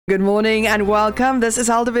Good morning and welcome. This is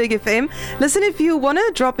Helderberg FM. Listen, if you want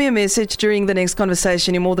to drop me a message during the next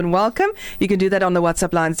conversation, you're more than welcome. You can do that on the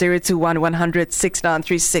WhatsApp line 021 100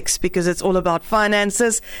 6936 because it's all about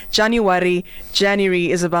finances. January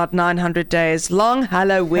is about 900 days long.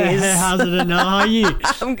 Hello, Wes. How's it now? How are you?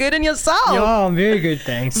 I'm good, and yourself? Yeah, I'm very good,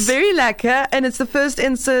 thanks. Very lekker, and it's the first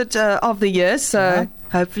insert of the year, so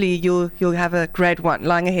hopefully you'll have a great one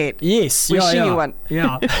lying ahead. Yes, Wishing you one.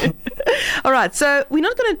 Yeah. All right, so we're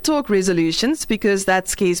not going to talk resolutions because that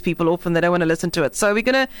scares people off and they don't want to listen to it. So we're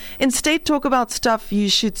going to instead talk about stuff you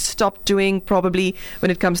should stop doing probably when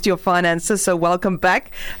it comes to your finances. So welcome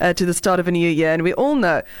back to the start of a new year. And we all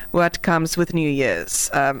know what comes with New Year's.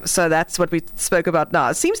 So that's what we spoke about now.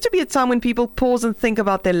 It seems to be a time when people pause and think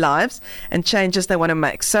about their lives and changes they want to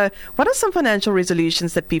make. So what are some financial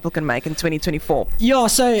resolutions that people can make in 2024? Yeah,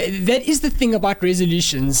 so that is the thing about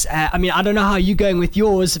resolutions. I mean, I don't know how you're going with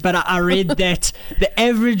yours, but I read that the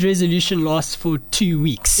average resolution lasts for 2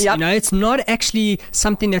 weeks. Yep. You know, it's not actually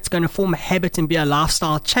something that's going to form a habit and be a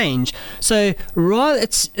lifestyle change. So rather,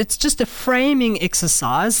 it's just a framing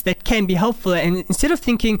exercise that can be helpful. And instead of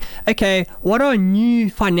thinking, okay, what are new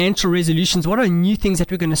financial resolutions? What are new things that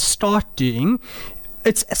we're going to start doing?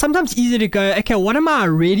 It's sometimes easier to go, okay, what am I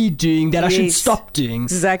already doing that I should stop doing?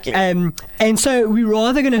 Exactly. And so we're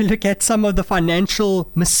rather going to look at some of the financial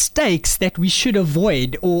mistakes that we should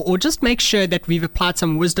avoid or just make sure that we've applied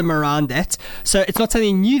some wisdom around that. So it's not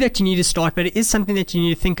something new that you need to start, but it is something that you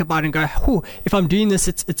need to think about and go, if I'm doing this,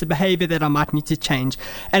 it's a behavior that I might need to change.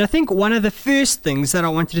 And I think one of the first things that I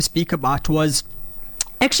wanted to speak about was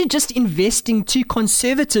actually just investing too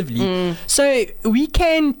conservatively. So we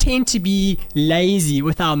can tend to be lazy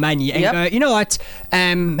with our money and go, you know what,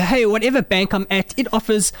 hey, whatever bank I'm at, it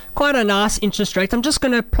offers quite a nice interest rate. I'm just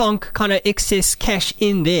going to plonk kind of excess cash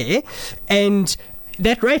in there, and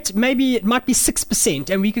that rate, maybe it might be 6%,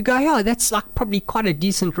 and we could go, yeah, that's like probably quite a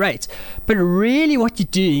decent rate. But really what you're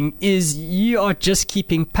doing is you are just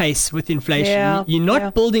keeping pace with inflation. You're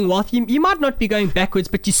not building wealth. You might not be going backwards,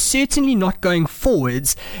 but you're certainly not going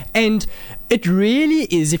forwards. And it really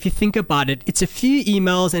is, if you think about it, it's a few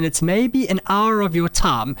emails and it's maybe an hour of your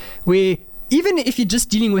time where even if you're just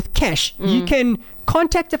dealing with cash, you can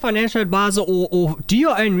contact a financial advisor or do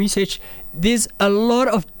your own research. There's a lot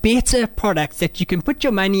of better products that you can put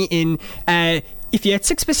your money in. If you're at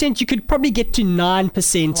 6%, you could probably get to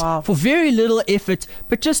 9% for very little effort,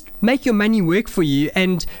 but just make your money work for you.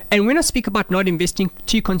 And when I speak about not investing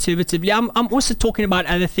too conservatively, I'm also talking about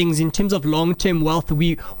other things in terms of long-term wealth.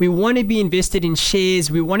 We want to be invested in shares.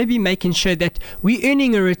 We want to be making sure that we're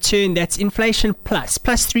earning a return that's inflation plus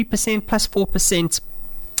 3%, plus 4%.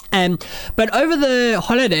 But over the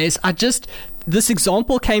holidays, this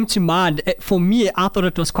example came to mind. For me, I thought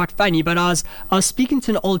it was quite funny, but I was speaking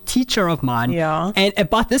to an old teacher of mine and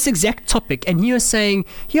about this exact topic, and he was saying,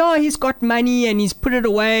 he's got money and he's put it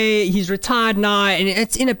away, he's retired now, and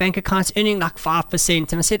it's in a bank account, it's earning like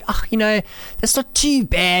 5%. And I said, that's not too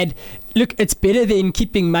bad. Look, it's better than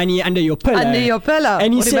keeping money under your pillow.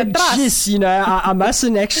 And he said, yes, I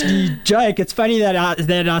mustn't actually joke. It's funny that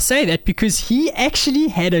I say that because he actually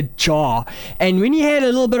had a jar. And when he had a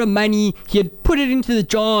little bit of money, he had put it into the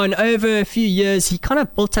jar, and over a few years, he kind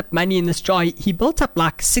of built up money in this jar. He built up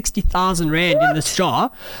like 60,000 Rand in this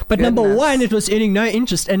jar. But number one, it was earning no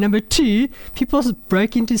interest. And number two, people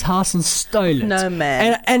broke into his house and stole it. No,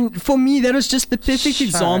 man. And for me, that was just the perfect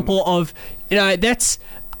example of,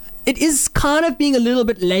 it is kind of being a little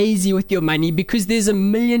bit lazy with your money because there's a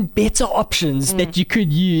million better options that you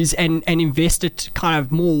could use and invest it kind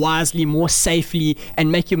of more wisely, more safely,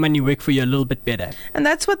 and make your money work for you a little bit better. And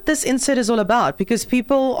that's what this insert is all about, because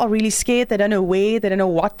people are really scared. They don't know where, they don't know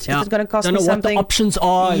what it's going to cost me something. Don't know what the options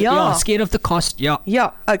are. Scared of the cost.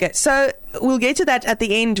 Okay, so we'll get to that at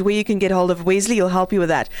the end where you can get hold of Wesley. He'll help you with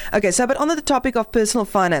that. Okay, so but on the topic of personal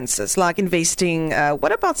finances, like investing,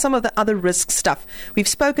 what about some of the other risk stuff we've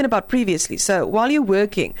spoken about previously? So while you're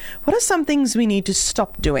working, what are some things we need to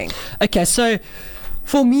stop doing? Okay, so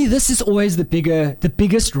for me, this is always the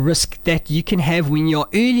biggest risk that you can have when you're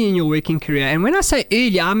early in your working career. And when I say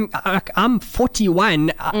early, I'm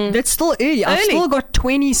 41. That's still early. I've still got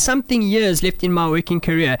 20-something years left in my working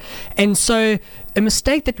career. And so a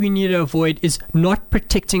mistake that we need to avoid is not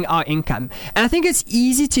protecting our income. And I think it's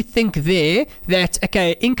easy to think there that,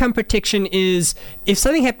 okay, income protection is if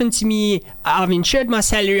something happened to me, I've insured my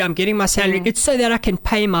salary, I'm getting my salary, it's so that I can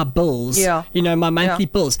pay my bills, my monthly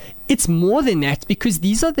bills. It's more than that, because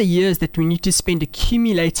these are the years that we need to spend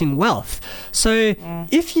accumulating wealth. So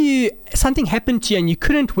if you something happened to you and you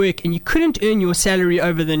couldn't work and you couldn't earn your salary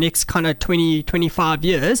over the next kind of 20, 25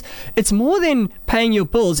 years, it's more than paying your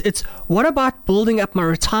bills. It's what about building up my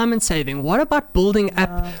retirement saving? What about building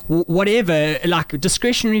up whatever, like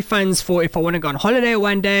discretionary funds for if I want to go on holiday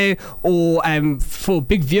one day, or for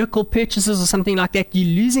big vehicle purchases or something like that?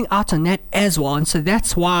 You're losing out on that as well. And so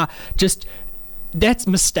that's why just that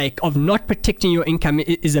mistake of not protecting your income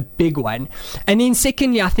is a big one. And then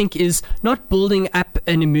secondly, I think, is not building up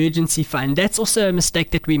an emergency fund. That's also a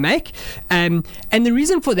mistake that we make. And the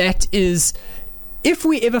reason for that is, if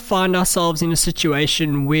we ever find ourselves in a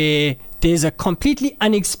situation where there's a completely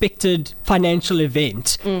unexpected financial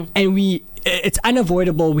event and it's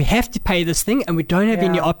unavoidable, we have to pay this thing and we don't have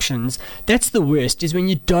any options. That's the worst, is when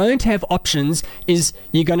you don't have options, is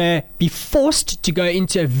you're going to be forced to go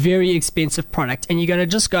into a very expensive product and you're going to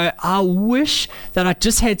just go, I wish that I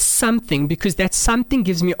just had something, because that something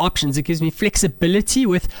gives me options. It gives me flexibility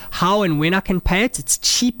with how and when I can pay it. It's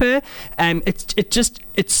cheaper.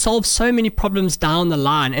 It solves so many problems down the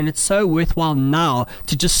line, and it's so worthwhile now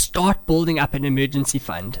to just start building up an emergency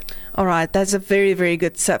fund. All right, that's a very, very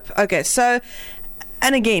good tip. Okay, so,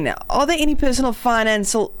 and again, are there any personal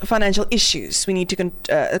financial issues we need to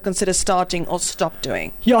consider starting or stop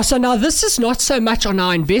doing? Yeah, so now this is not so much on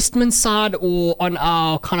our investment side or on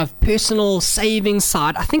our kind of personal savings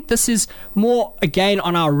side. I think this is more, again,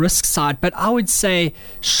 on our risk side. But I would say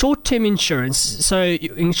short-term insurance, so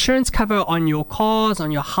insurance cover on your cars, on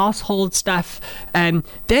your household stuff,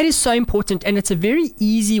 that is so important, and it's a very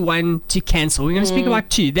easy one to cancel. We're going to speak about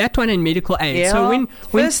two, that one and medical aid. Yeah. So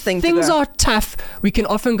when things are tough, we can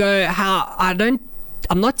often go, I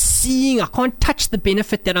can't touch the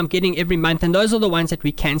benefit that I'm getting every month, and those are the ones that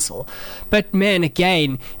we cancel. But man,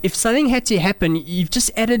 again, if something had to happen, you've just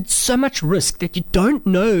added so much risk that you don't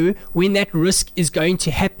know when that risk is going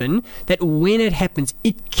to happen, that when it happens,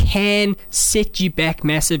 it can set you back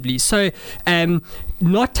massively. So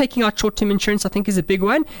not taking out short-term insurance, I think, is a big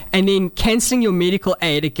one. And then cancelling your medical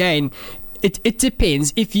aid, again, It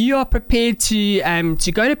depends. If you are prepared to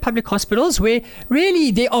go to public hospitals, where really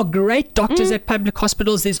there are great doctors at public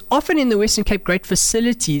hospitals, there's often in the Western Cape great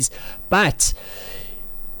facilities, but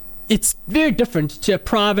it's very different to a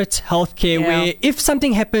private healthcare where if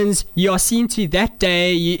something happens, you are seen to that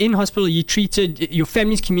day, you're in hospital, you're treated, your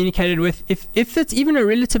family's communicated with. If it's even a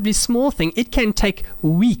relatively small thing, it can take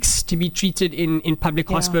weeks to be treated in public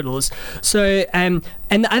hospitals. So, and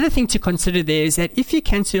the other thing to consider there is that if you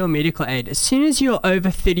cancel your medical aid, as soon as you're over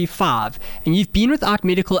 35 and you've been without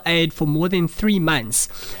medical aid for more than 3 months,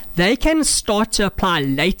 they can start to apply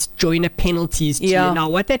late joiner penalties to you. Now,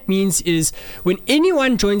 what that means is when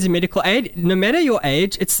anyone joins a medical aid, no matter your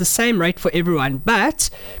age, it's the same rate for everyone. But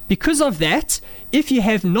because of that, if you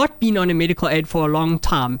have not been on a medical aid for a long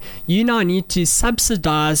time, you now need to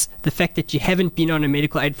subsidize the fact that you haven't been on a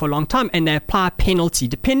medical aid for a long time, and they apply a penalty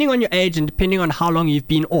depending on your age and depending on how long you've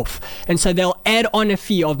been off. And so they'll add on a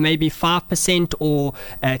fee of maybe 5% or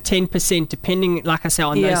 10%, depending, like I say,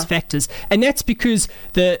 on those factors. And that's because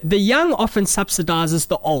the young often subsidizes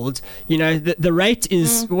the old. You know, the rate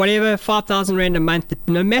is whatever, 5,000 Rand a month,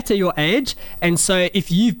 no matter your age. And so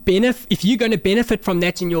if you're going to benefit from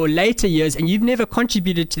that in your later years and you've never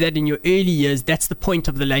contributed to that in your early years, that's the point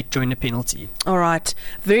of the late joiner penalty. All right.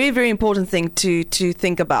 Very, very important thing to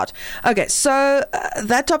think about. Okay, so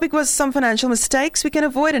that topic was some financial mistakes we can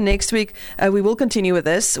avoid, and next week we will continue with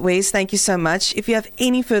this. Wes, thank you so much. If you have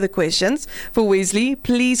any further questions for Wesley,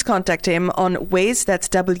 please contact him on Wes, that's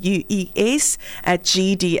WES, at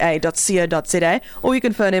gda.co.za, or you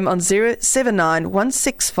can phone him on 079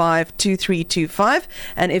 165 2325.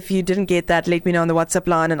 And if you didn't get that, let me know on the WhatsApp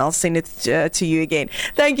line and I'll send it to you again.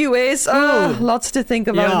 Thank you, Wes. Lots to think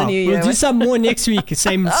about in the new year. We'll do some more next week.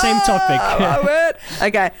 Same topic.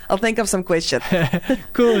 Okay, I'll think of some questions.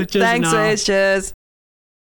 Cool. Thanks, Wes. Cheers.